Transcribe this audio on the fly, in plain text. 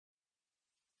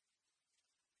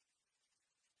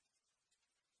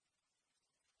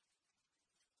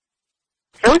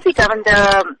Rosy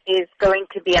Govender is going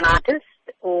to be an artist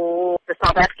who the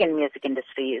South African music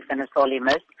industry is going to sorely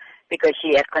miss because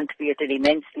she has contributed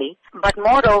immensely. But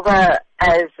moreover,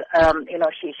 as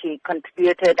she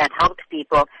contributed and helped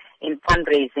people in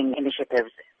fundraising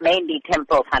initiatives, mainly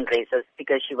temple fundraisers,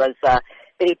 because she was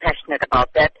very passionate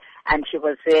about that, and she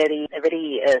was very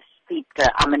steeped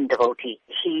Aman devotee.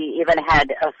 She even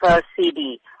had a first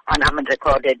CD on Aman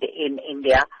recorded in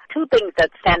India. Two things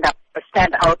that stand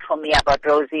out for me about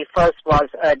Rosy. First was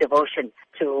a devotion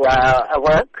to a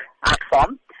work, art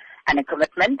form, and a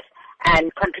commitment,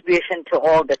 and contribution to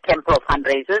all the temple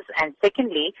fundraisers. And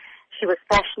secondly, she was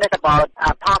passionate about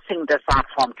passing this art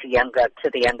form to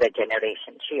the younger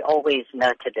generation. She always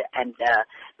nurtured and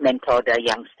mentored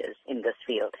youngsters in this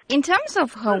field. In terms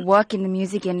of her work in the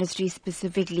music industry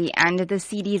specifically and the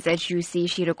CDs that you say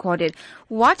she recorded,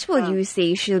 what will you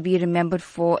say she'll be remembered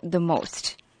for the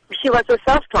most? She was a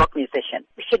self-taught musician.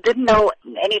 She didn't know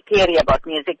any theory about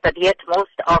music, but yet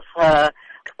most of her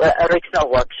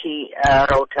original work, she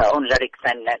wrote her own lyrics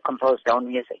and composed her own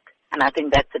music. And I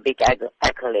think that's a big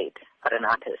accolade for an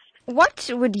artist. What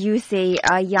would you say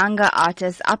younger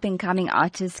artists, up-and-coming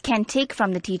artists, can take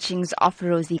from the teachings of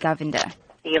Rosy Govender?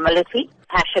 Humility,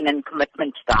 passion, and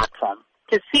commitment to the art form.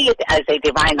 To see it as a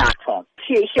divine art form.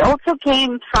 She also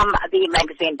came from the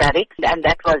magazine Barracks, and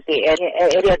that was the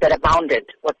area that abounded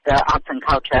with arts and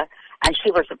culture, and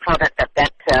she was a product of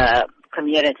that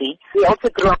community. We also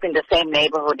grew up in the same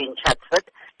neighborhood in Chatsworth,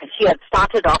 and she had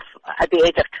started off at the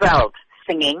age of 12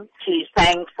 singing. She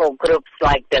sang for groups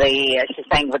like she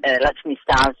sang with the Lakshmi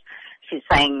Stars, she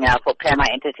sang for Prema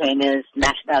Entertainers,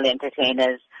 National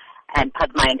Entertainers, and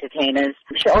Padma Entertainers.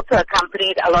 She also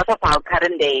accompanied a lot of our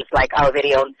current days, like our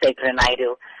very own Segra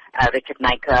Naidu, Richard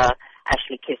Naicker,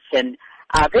 Ashley Kishan,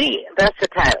 very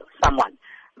versatile someone.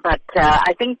 But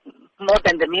I think more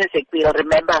than the music, we'll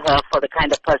remember her for the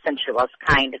kind of person she was,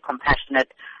 kind,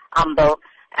 compassionate, humble,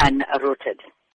 and rooted.